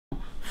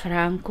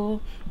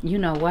Franco, you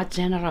know what,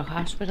 General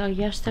Hospital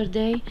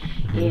yesterday,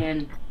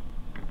 and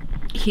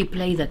he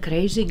played a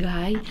crazy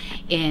guy,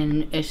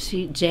 and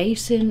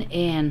Jason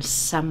and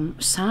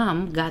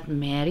Sam got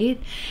married,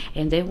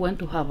 and they went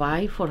to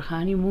Hawaii for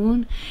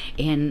honeymoon,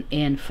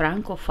 and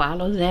Franco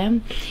followed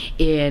them,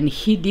 and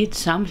he did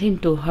something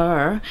to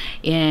her,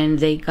 and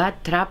they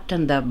got trapped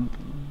in the,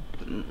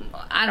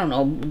 I don't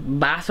know,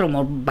 bathroom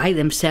or by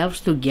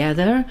themselves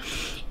together,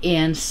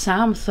 and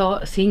Sam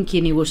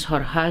thinking it was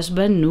her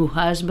husband, new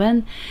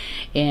husband,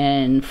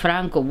 and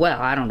Franco,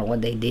 well, I don't know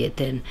what they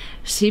did, and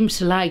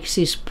seems like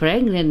she's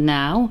pregnant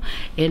now,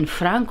 and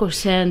Franco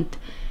sent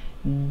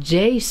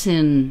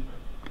Jason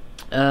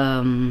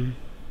a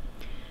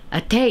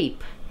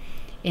tape,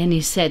 and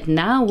he said,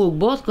 now we're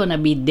both gonna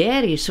be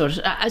daddies, or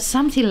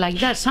something like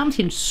that,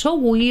 something so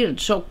weird,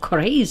 so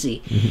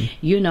crazy,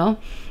 you know.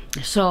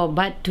 So,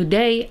 but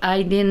today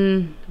I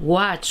didn't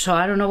watch, so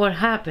I don't know what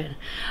happened.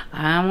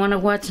 I want to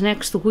watch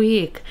next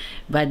week.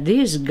 But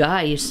this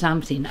guy is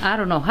something. I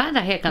don't know how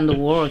the heck in the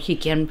world he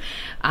can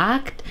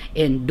act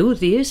and do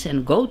this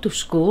and go to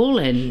school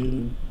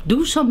and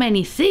do so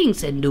many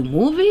things and do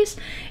movies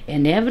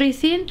and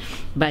everything.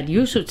 But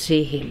you should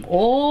see him.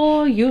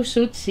 Oh, you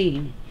should see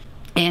him.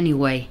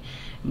 Anyway.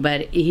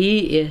 But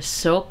he is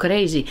so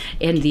crazy,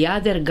 and the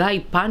other guy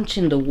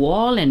punching the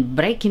wall and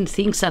breaking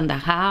things in the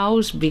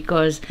house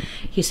because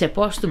he's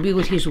supposed to be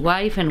with his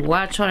wife and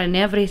watch her and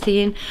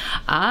everything.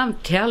 I'm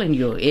telling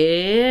you,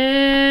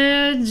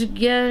 it's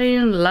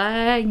getting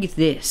like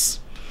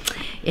this.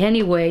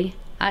 Anyway,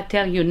 I'll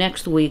tell you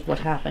next week what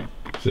happened.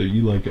 So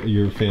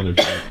you're a fan of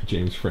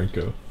James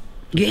Franco?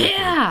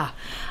 Yeah,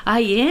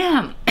 I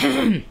am.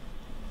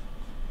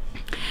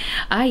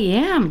 I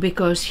am,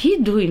 because he's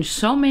doing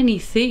so many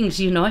things,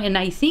 you know, and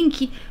I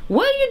think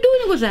what are you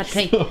doing with that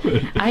thing?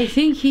 I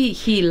think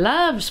he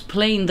loves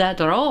playing that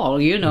role,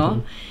 you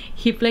know.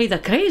 He played a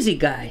crazy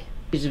guy.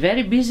 He's a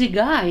very busy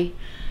guy.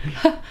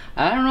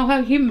 I don't know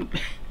how he,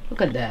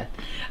 look at that,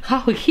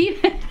 how he,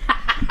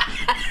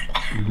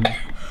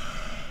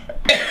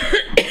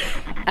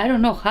 I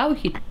don't know how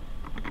he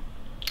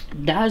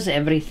does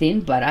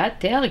everything, but I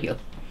tell you.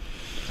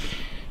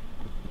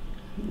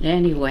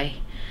 Anyway.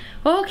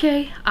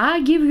 Okay,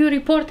 I'll give you a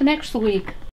report next week.